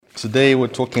Today we're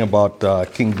talking about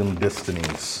kingdom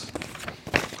destinies.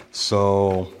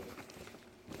 So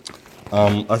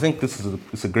I think this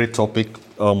is a great topic.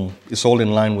 It's all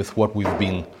in line with what we've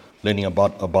been learning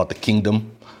about the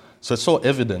kingdom. So it's so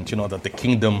evident, that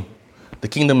the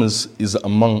kingdom is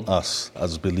among us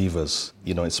as believers.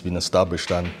 It's been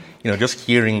established, and just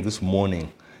hearing this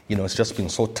morning, it's just been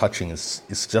so touching.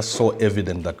 It's just so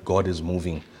evident that God is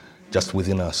moving just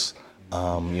within us.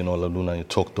 Laluna, you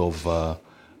talked of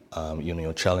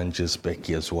your challenges,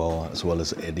 Becky as well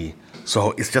as Eddie.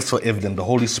 So it's just so evident the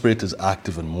Holy Spirit is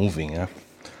active and moving. Yeah.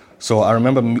 So I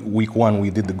remember week 1 we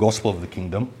did the gospel of the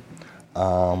kingdom.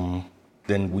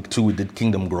 Then week 2 we did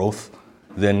kingdom growth.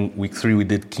 Then week 3 we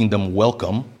did kingdom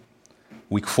welcome.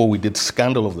 Week 4 we did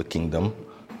scandal of the kingdom.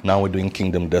 Now we're doing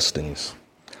kingdom destinies.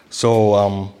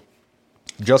 So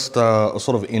just a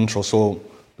sort of intro. So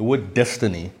the word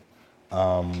destiny,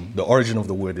 the origin of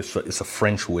the word is a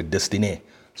French word, destiné.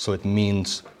 So it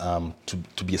means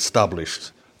to be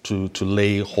established, to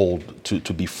lay hold,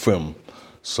 to be firm.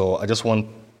 So I just want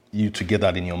you to get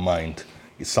that in your mind.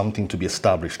 It's something to be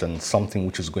established and something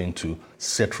which is going to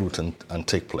set root and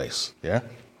take place. Yeah?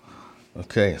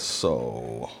 Okay,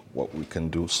 so what we can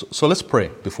do. So let's pray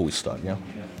before we start, yeah?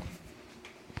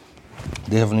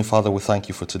 Dear Heavenly Father, we thank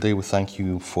you for today. We thank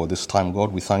you for this time,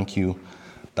 God. We thank you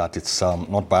that it's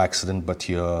not by accident, but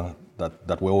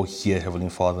that we're all here, Heavenly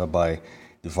Father, by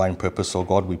divine purpose. Oh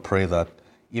God, we pray that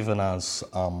even as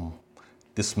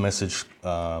this message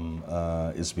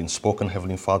is being spoken,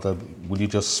 Heavenly Father, will you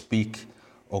just speak?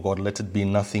 Oh God, let it be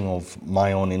nothing of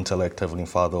my own intellect, Heavenly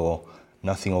Father, or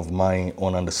nothing of my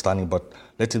own understanding, but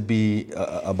let it be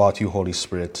about you, Holy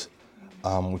Spirit.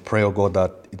 We pray, oh God,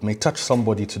 that it may touch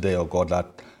somebody today, oh God, that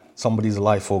somebody's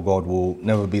life, oh God, will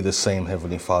never be the same,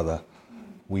 Heavenly Father.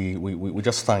 We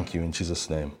just thank you in Jesus'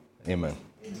 name. Amen.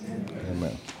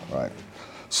 Amen. All right.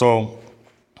 So,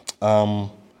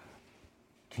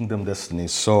 kingdom destiny.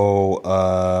 So,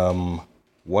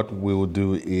 what we'll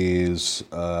do is,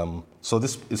 so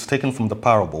this is taken from the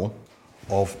parable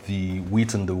of the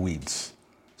wheat and the weeds.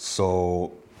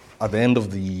 So, at the end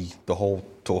of the whole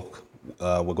talk,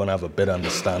 we're going to have a better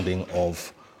understanding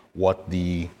of what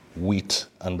the wheat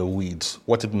and the weeds,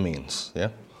 what it means. Yeah?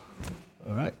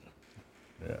 All right.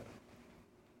 Yeah.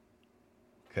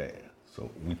 Okay. So,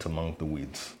 wheat among the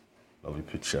weeds. Lovely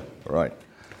picture. All right.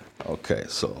 Okay.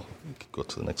 So, you can go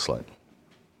to the next slide.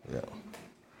 Yeah.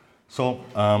 So,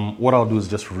 what I'll do is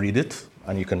just read it,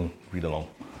 and you can read along.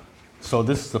 So,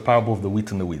 this is the parable of the wheat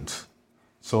and the weeds.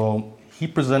 So, he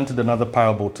presented another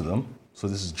parable to them. So,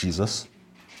 this is Jesus.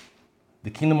 The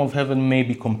kingdom of heaven may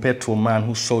be compared to a man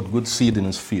who sowed good seed in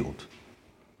his field.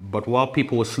 But while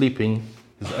people were sleeping,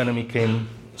 his enemy came,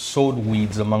 sowed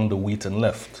weeds among the wheat, and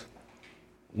left.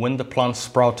 When the plant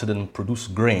sprouted and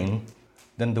produced grain,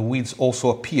 then the weeds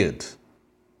also appeared.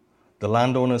 The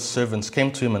landowner's servants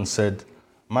came to him and said,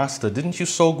 "Master, didn't you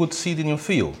sow good seed in your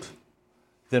field?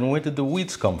 Then where did the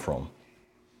weeds come from?"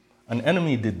 "An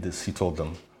enemy did this," he told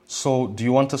them. "So do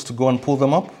you want us to go and pull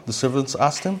them up?" the servants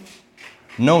asked him.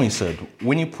 "No," he said.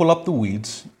 "When you pull up the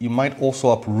weeds, you might also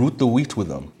uproot the wheat with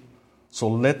them. So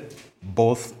let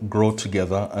both grow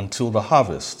together until the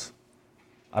harvest.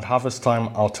 At harvest time,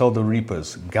 I'll tell the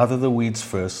reapers, gather the weeds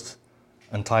first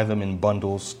and tie them in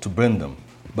bundles to burn them,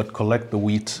 but collect the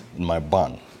wheat in my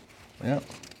barn." Yeah.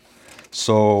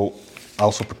 So I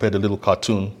also prepared a little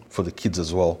cartoon for the kids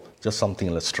as well, just something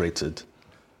illustrated.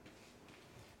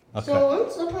 Okay. So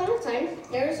once upon a time,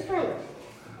 there was a farmer.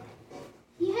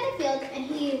 He had a field and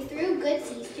he threw good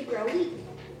seeds to grow wheat.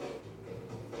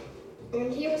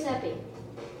 And he was happy.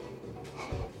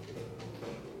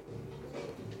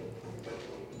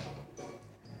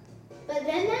 But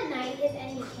then that night, his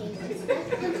enemy came and snuck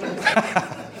the seeds.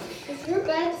 He threw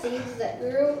bad seeds that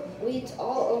grew weeds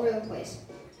all over the place.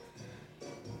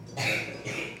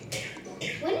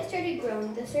 When it started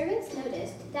growing, the servants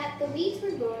noticed that the weeds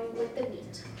were growing with the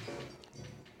wheat.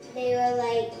 They were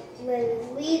like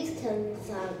when weeds kill the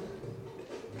sun.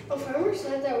 A farmer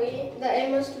said that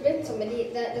it must have been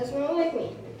somebody that does not like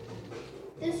me.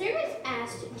 The servants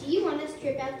asked, "Do you want to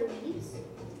strip out the weeds?"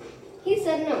 He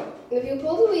said no. If you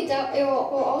pull the weeds out, it will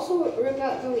also rip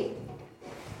out the wheat.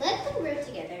 Let them grow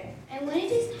together, and when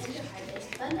it is time to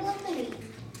harvest, bundle up the weeds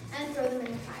and throw them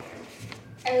in the fire.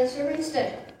 And the servants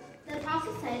did. The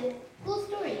prophet said, "Cool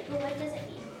story, but what does it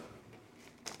mean?"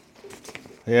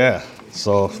 Yeah,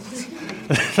 so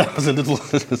that was a little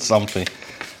something.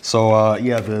 So,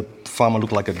 the farmer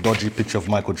looked like a dodgy picture of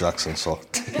Michael Jackson, so.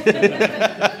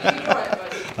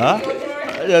 Huh?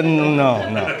 No.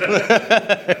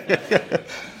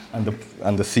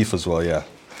 and the thief as well, yeah.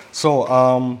 So,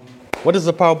 What does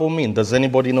the parable mean? Does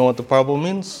anybody know what the parable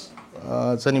means?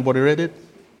 Has anybody read it?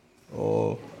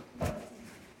 Or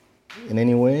in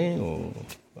any way?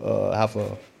 Or have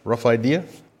a rough idea?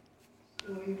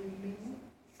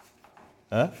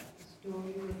 Huh?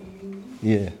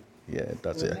 Yeah,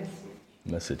 that's it.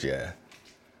 Message, yeah.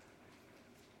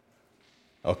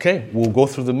 Okay, we'll go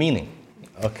through the meaning.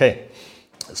 Okay,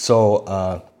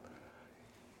 so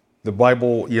the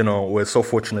Bible, we're so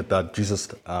fortunate that Jesus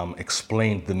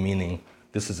explained the meaning.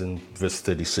 This is in verse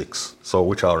 36, so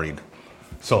which I'll read.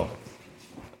 So,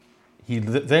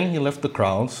 then he left the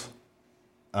crowds,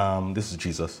 this is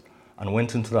Jesus, and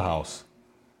went into the house.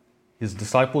 His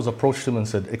disciples approached him and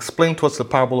said, "Explain to us the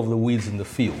parable of the weeds in the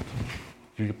field."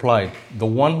 He replied, "The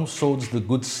one who sows the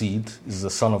good seed is the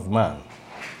Son of Man."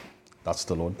 That's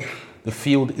the Lord. "The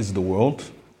field is the world,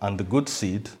 and the good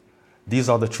seed, these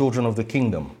are the children of the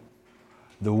kingdom.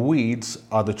 The weeds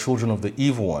are the children of the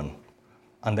evil one,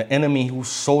 and the enemy who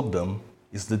sowed them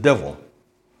is the devil.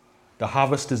 The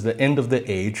harvest is the end of the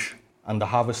age, and the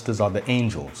harvesters are the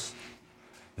angels.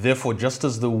 Therefore, just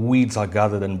as the weeds are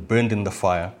gathered and burned in the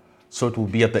fire, so it will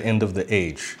be at the end of the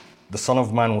age. The Son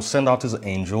of Man will send out his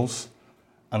angels,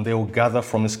 and they will gather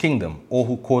from his kingdom all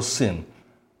who cause sin,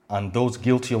 and those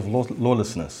guilty of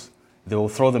lawlessness. They will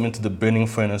throw them into the burning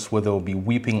furnace, where there will be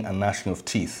weeping and gnashing of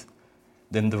teeth.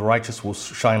 Then the righteous will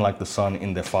shine like the sun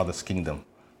in their Father's kingdom.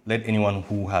 Let anyone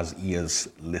who has ears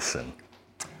listen."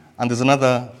 And there's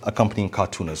another accompanying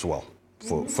cartoon as well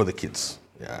for the kids.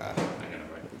 Yeah.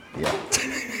 Yeah.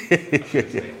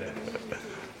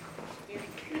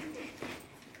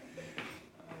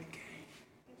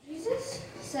 Jesus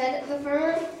said the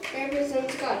farmer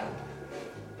represents God.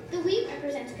 The wheat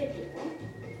represents good people.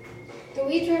 The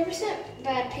weeds represent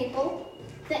bad people.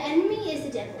 The enemy is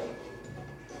the devil.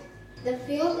 The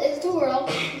field is the world.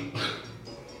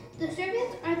 The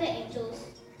servants are the angels.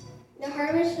 The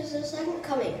harvest is the second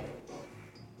coming.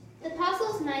 The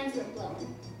apostles' minds were blown.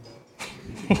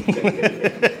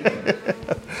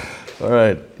 All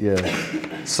right,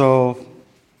 yeah. So,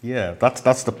 yeah,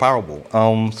 that's the parable.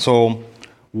 So,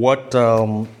 what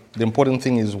the important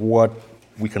thing is what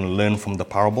we can learn from the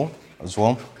parable as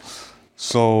well.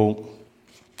 So,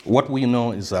 what we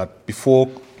know is that before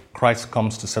Christ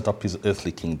comes to set up his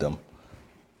earthly kingdom,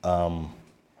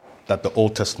 that the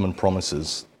Old Testament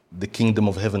promises, the kingdom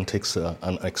of heaven takes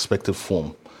an expected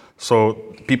form. So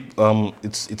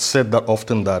it's said that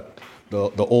often that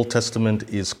the Old Testament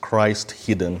is Christ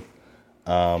hidden,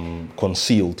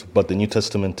 concealed, but the New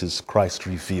Testament is Christ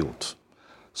revealed.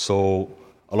 So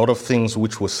a lot of things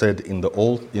which were said in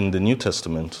the New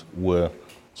Testament were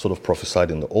sort of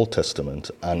prophesied in the Old Testament,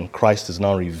 and Christ is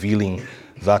now revealing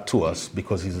that to us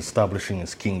because he's establishing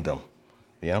his kingdom.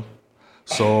 Yeah.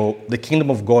 So the kingdom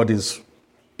of God it's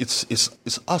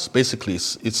us basically.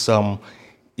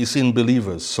 It's in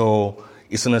believers. So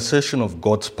it's an assertion of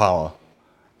God's power,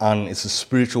 and it's a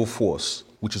spiritual force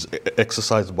which is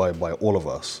exercised by all of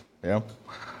us. Yeah.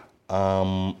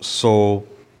 So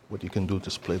what you can do,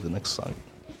 just play the next slide.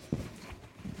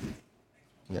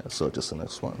 Yeah. So just the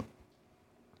next one.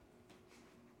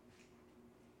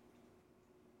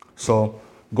 So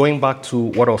going back to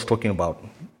what I was talking about,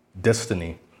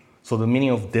 destiny. So the meaning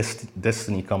of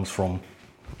destiny comes from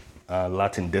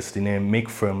Latin destine, make,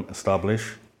 firm,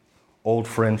 establish. Old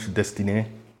French destiner.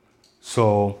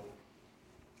 So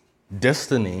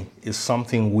destiny is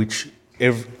something which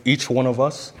each one of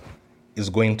us is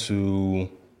going to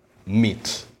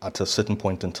meet at a certain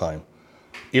point in time.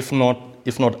 If not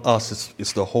us,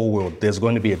 it's the whole world. There's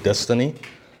going to be a destiny.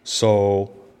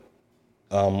 So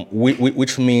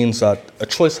which means that a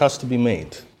choice has to be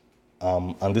made,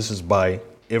 and this is by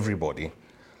everybody.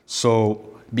 So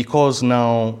because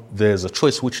now there's a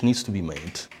choice which needs to be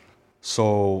made,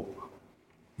 so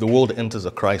the world enters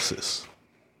a crisis.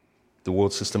 The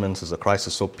world system enters a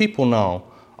crisis. So people now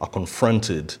are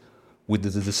confronted with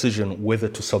the decision whether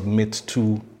to submit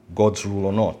to God's rule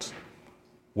or not,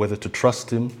 whether to trust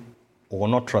him or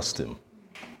not trust him.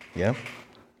 Yeah?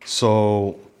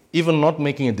 So even not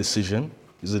making a decision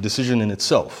is a decision in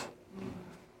itself.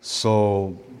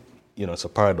 So, it's a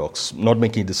paradox. Not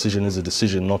making a decision is a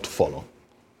decision not to follow.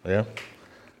 Yeah?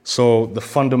 So the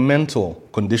fundamental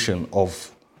condition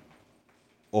of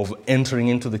entering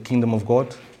into the kingdom of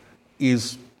God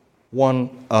is one,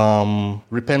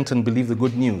 repent and believe the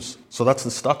good news. So that's the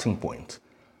starting point.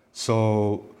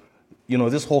 So,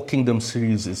 this whole kingdom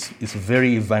series is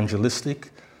very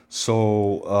evangelistic.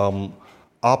 So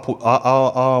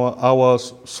our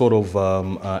sort of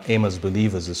aim as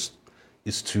believers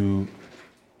is to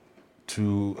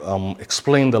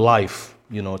explain the life,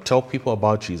 tell people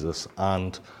about Jesus,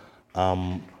 and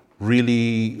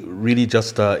really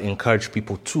just encourage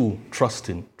people to trust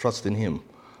in Him,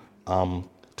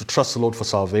 to trust the Lord for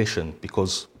salvation,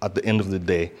 because at the end of the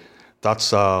day,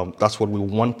 that's what we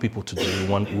want people to do.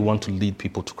 We want to lead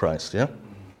people to Christ. Yeah.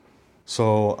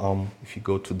 So if you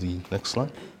go to the next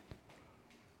slide.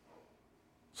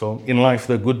 So in life,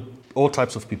 there are all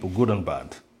types of people, good and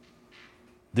bad,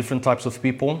 different types of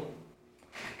people,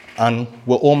 and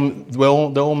they're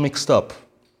all mixed up.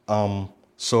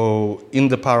 So in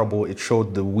the parable, it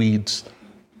showed the weeds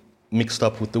mixed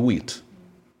up with the wheat.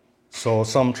 So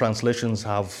some translations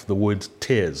have the word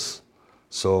tares.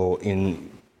 So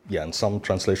in some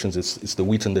translations, it's the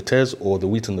wheat and the tares, or the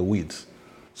wheat and the weeds.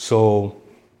 So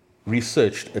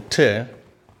researched, a tare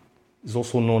is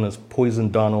also known as poison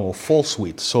darner or false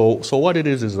wheat. So what it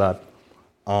is that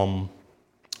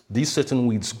these certain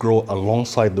weeds grow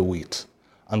alongside the wheat,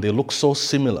 and they look so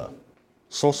similar,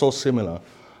 so similar.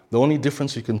 The only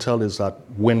difference you can tell is that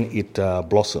when it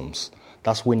blossoms,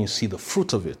 that's when you see the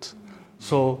fruit of it.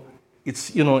 So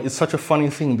it's such a funny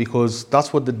thing, because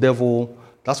that's what the devil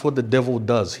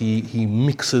does. He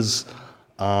mixes,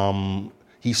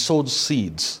 he sows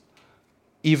seeds,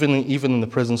 even in the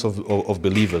presence of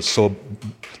believers. So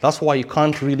that's why you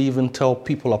can't really even tell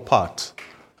people apart.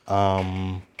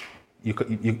 You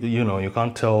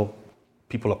can't tell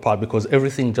people apart, because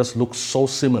everything just looks so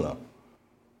similar.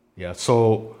 Yeah.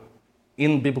 So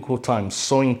in biblical times,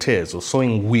 sowing tares or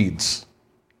sowing weeds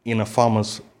in a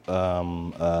farmer's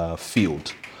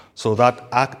field, so that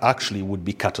actually would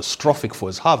be catastrophic for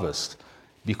his harvest,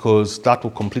 because that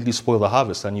will completely spoil the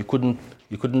harvest, and you couldn't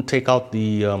take out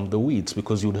the weeds,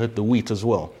 because you would hurt the wheat as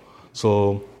well.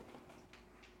 So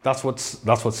that's what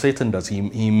Satan does.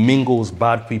 He mingles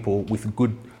bad people with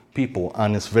good people,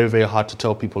 and it's very, very hard to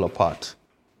tell people apart.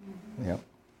 Yeah.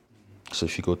 So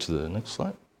if you go to the next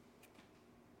slide.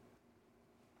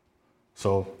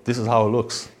 So this is how it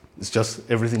looks. It's just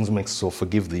everything's mixed. So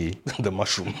forgive the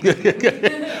mushroom.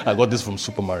 I got this from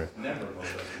Super Mario.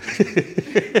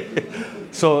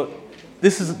 So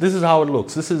this is how it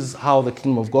looks. This is how the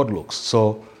kingdom of God looks.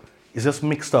 So it's just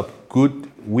mixed up,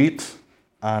 good wheat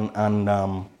and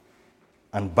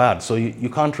bad. So you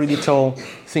can't really tell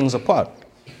things apart.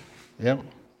 Yeah.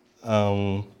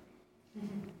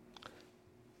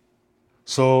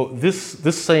 So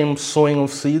this same sowing of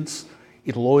seeds,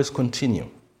 it'll always continue.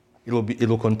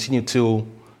 It'll continue till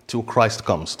Christ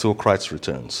comes, till Christ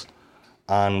returns.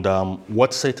 And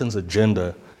what Satan's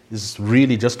agenda is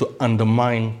really just to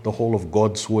undermine the whole of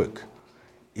God's work.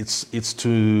 It's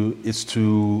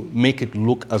to make it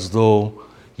look as though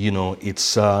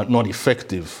it's not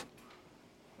effective.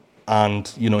 And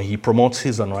he promotes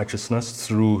his unrighteousness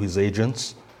through his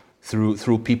agents,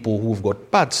 through people who've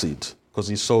got bad seed,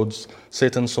 because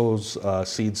Satan sows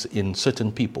seeds in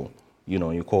certain people.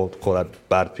 You call that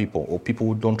bad people, or people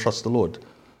who don't trust the Lord.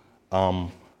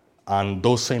 And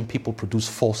those same people produce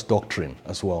false doctrine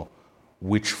as well,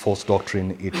 which false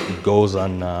doctrine it goes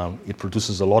and it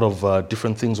produces a lot of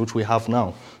different things which we have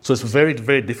now. So it's very,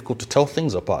 very difficult to tell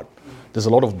things apart. There's a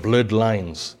lot of blurred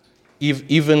lines.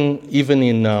 Even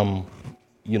in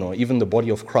even the body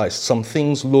of Christ, some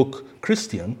things look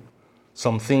Christian,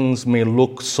 some things may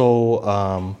look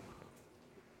so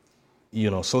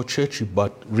so churchy,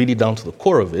 but really down to the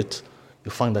core of it,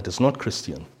 you find that it's not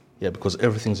Christian. Yeah, because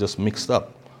everything's just mixed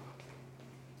up.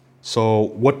 So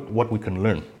what we can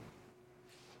learn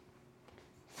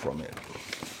from it.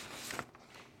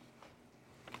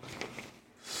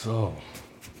 So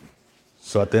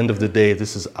at the end of the day,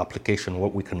 this is application,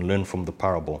 what we can learn from the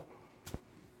parable.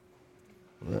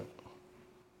 Yeah.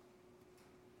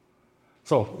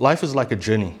 So life is like a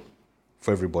journey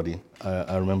for everybody.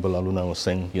 I remember Laluna was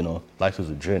saying, life is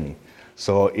a journey.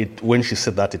 So when she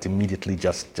said that, it immediately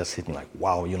just hit me like,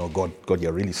 wow, God,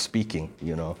 you're really speaking,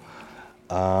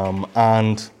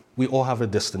 And we all have a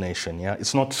destination, yeah?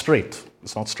 It's not straight.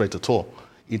 It's not straight at all.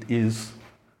 It is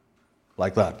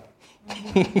like that.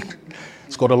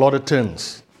 It's got a lot of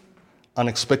turns,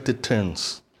 unexpected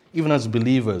turns. Even as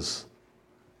believers,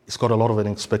 it's got a lot of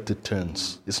unexpected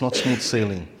turns. It's not smooth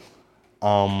sailing.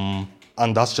 And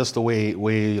that's just the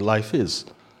way life is.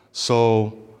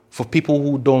 So for people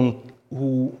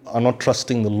who are not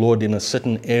trusting the Lord in a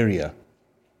certain area,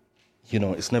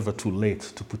 it's never too late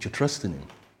to put your trust in Him.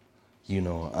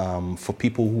 For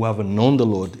people who haven't known the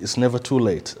Lord, it's never too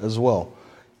late as well.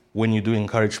 When you do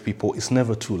encourage people, it's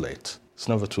never too late. It's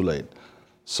never too late.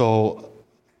 So,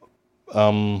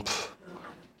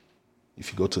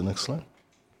 if you go to the next slide.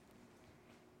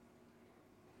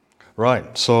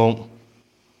 Right, so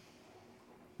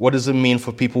what does it mean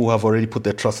for people who have already put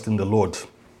their trust in the Lord?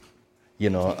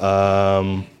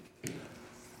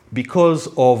 because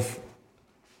of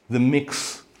the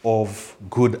mix of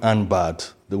good and bad,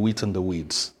 the wheat and the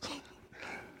weeds,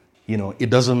 it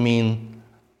doesn't mean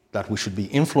that we should be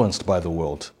influenced by the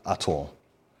world at all.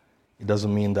 It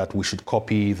doesn't mean that we should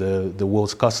copy the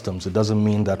world's customs. It doesn't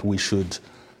mean that we should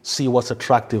see what's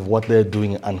attractive, what they're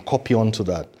doing, and copy onto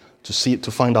that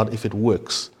to find out if it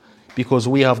works. Because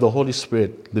we have the Holy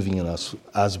Spirit living in us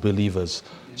as believers.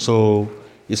 So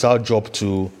it's our job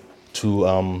to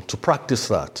practice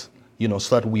that,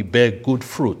 so that we bear good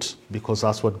fruit, because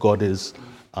that's what God is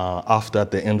after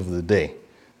at the end of the day.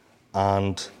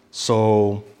 And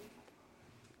so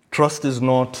trust is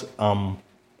not,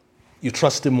 you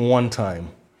trust him one time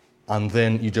and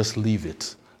then you just leave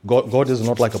it. God is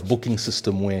not like a booking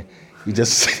system where you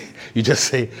just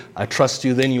say, I trust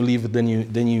you, then you leave it, then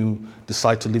you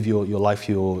decide to live your life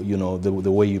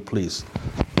the way you please.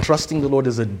 Trusting the Lord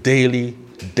is a daily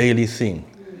thing.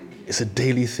 It's a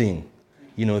daily thing.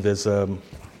 There's a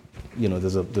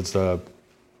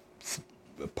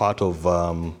part of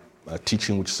a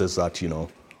teaching which says that,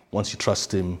 once you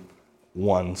trust him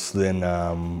once, then,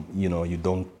 you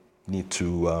don't need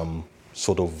to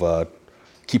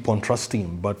keep on trusting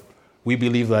him. But we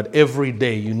believe that every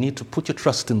day you need to put your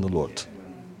trust in the Lord.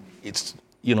 It's,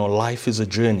 life is a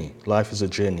journey. Life is a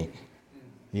journey.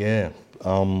 Yeah.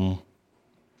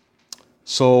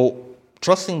 So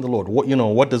trusting the Lord,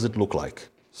 what does it look like?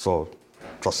 So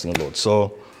trusting the Lord.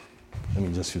 So let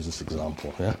me just use this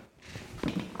example. Yeah.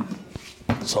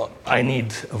 So I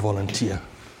need a volunteer.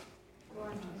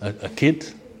 A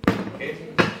kid?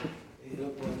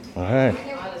 All right.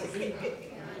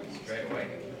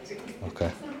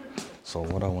 Okay. So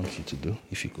what I want you to do,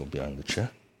 if you go behind the chair,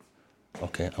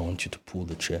 okay, I want you to pull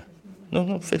the chair.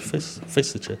 No,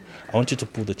 face the chair. I want you to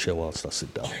pull the chair whilst I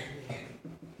sit down.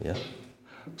 Yeah.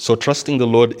 So trusting the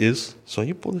Lord is, so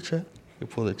you pull the chair.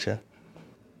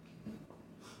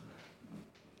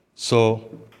 So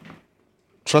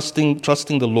trusting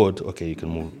the Lord, okay, you can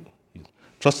move.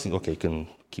 You can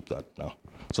keep that now.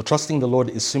 So trusting the Lord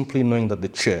is simply knowing that the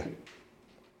chair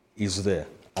is there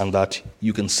and that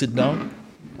you can sit down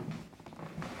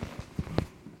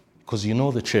because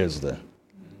the chair is there.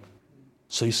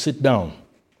 So you sit down.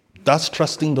 That's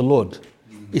trusting the Lord.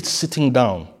 It's sitting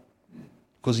down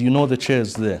because the chair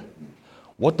is there.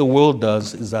 What the world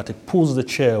does is that it pulls the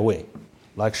chair away,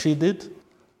 like she did,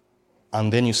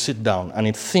 and then you sit down, and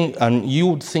you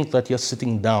would think that you're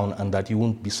sitting down and that you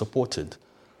won't be supported.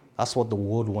 That's what the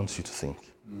world wants you to think.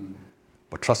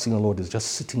 But trusting the Lord is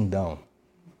just sitting down,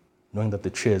 knowing that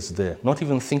the chair is there, not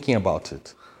even thinking about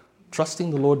it. Trusting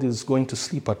the Lord is going to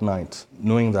sleep at night,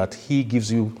 knowing that he gives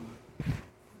you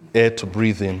air to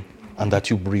breathe in and that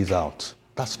you breathe out.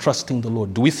 That's trusting the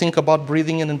Lord. Do we think about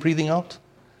breathing in and breathing out?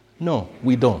 No,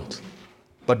 we don't.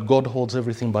 But God holds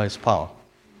everything by his power.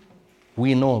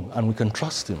 We know and we can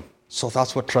trust him. So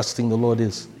that's what trusting the Lord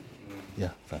is.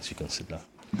 Yeah, thanks. You can sit down.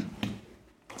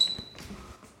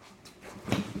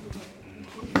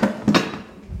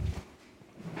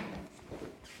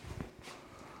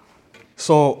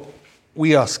 So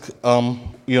we ask,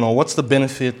 what's the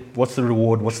benefit, what's the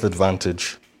reward, what's the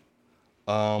advantage?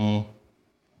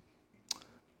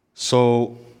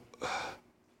 So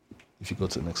if you go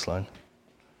to the next slide.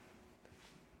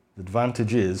 The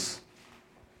advantage is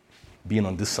being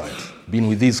on this side, being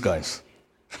with these guys.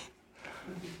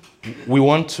 We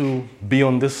want to be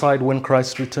on this side when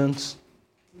Christ returns.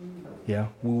 Yeah,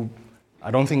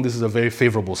 I don't think this is a very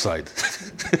favorable side.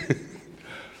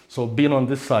 So being on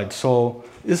this side. So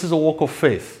this is a walk of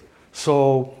faith.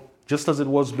 So just as it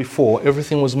was before,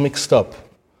 everything was mixed up.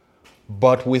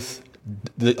 But with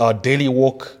our daily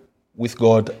walk with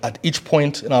God, at each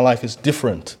point in our life is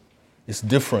different. It's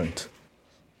different.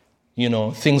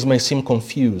 Things may seem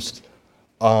confused.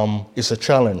 It's a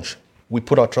challenge. We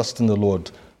put our trust in the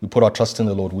Lord. We put our trust in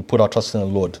the Lord. We put our trust in the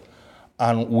Lord.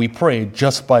 And we pray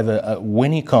just by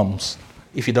when he comes,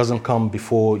 if he doesn't come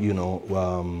before,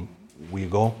 we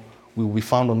go, we will be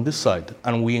found on this side.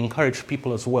 And we encourage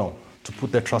people as well to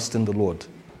put their trust in the Lord.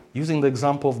 Using the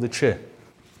example of the chair,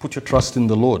 put your trust in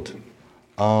the Lord.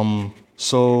 And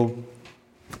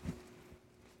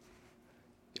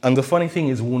the funny thing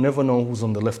is we'll never know who's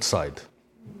on the left side.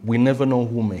 We never know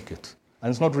who will make it. And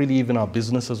it's not really even our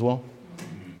business as well.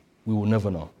 We will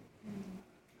never know.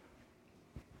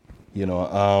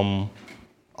 I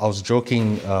was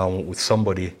joking with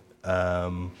somebody,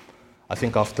 I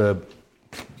think after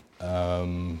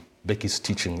Becky's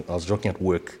teaching, I was joking at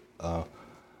work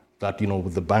that,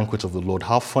 with the banquet of the Lord,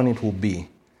 how fun it will be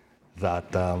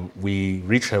that we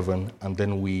reach heaven and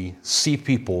then we see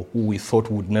people who we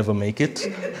thought would never make it.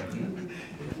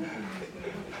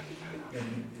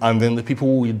 And then the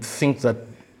people we think that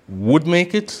would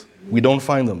make it, we don't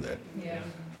find them there. Yeah.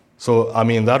 So, I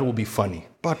mean, that will be funny.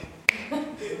 But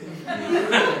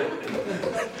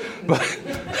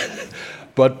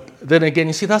but then again,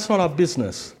 you see, that's not our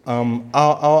business.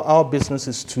 Our business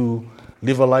is to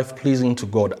live a life pleasing to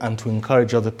God and to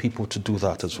encourage other people to do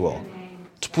that as well.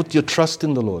 To put your trust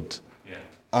in the Lord.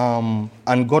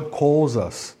 And God calls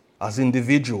us as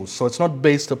individuals. So it's not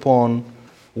based upon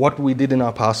what we did in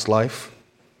our past life.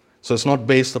 So it's not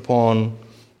based upon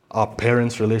our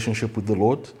parents' relationship with the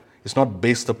Lord. It's not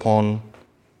based upon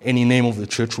any name of the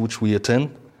church which we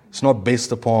attend. It's not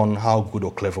based upon how good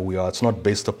or clever we are. It's not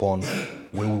based upon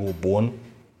where we were born.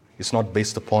 It's not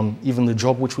based upon even the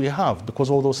job which we have, because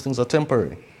all those things are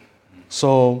temporary.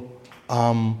 So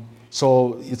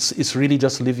it's really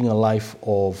just living a life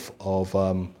of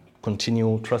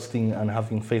continual trusting and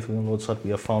having faith in the Lord, so that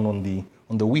we are found on the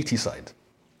wheaty side.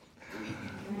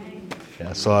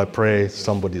 Yeah. So I pray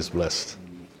somebody is blessed.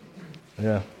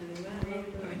 Yeah.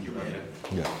 Thank you, brother.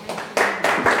 Yeah.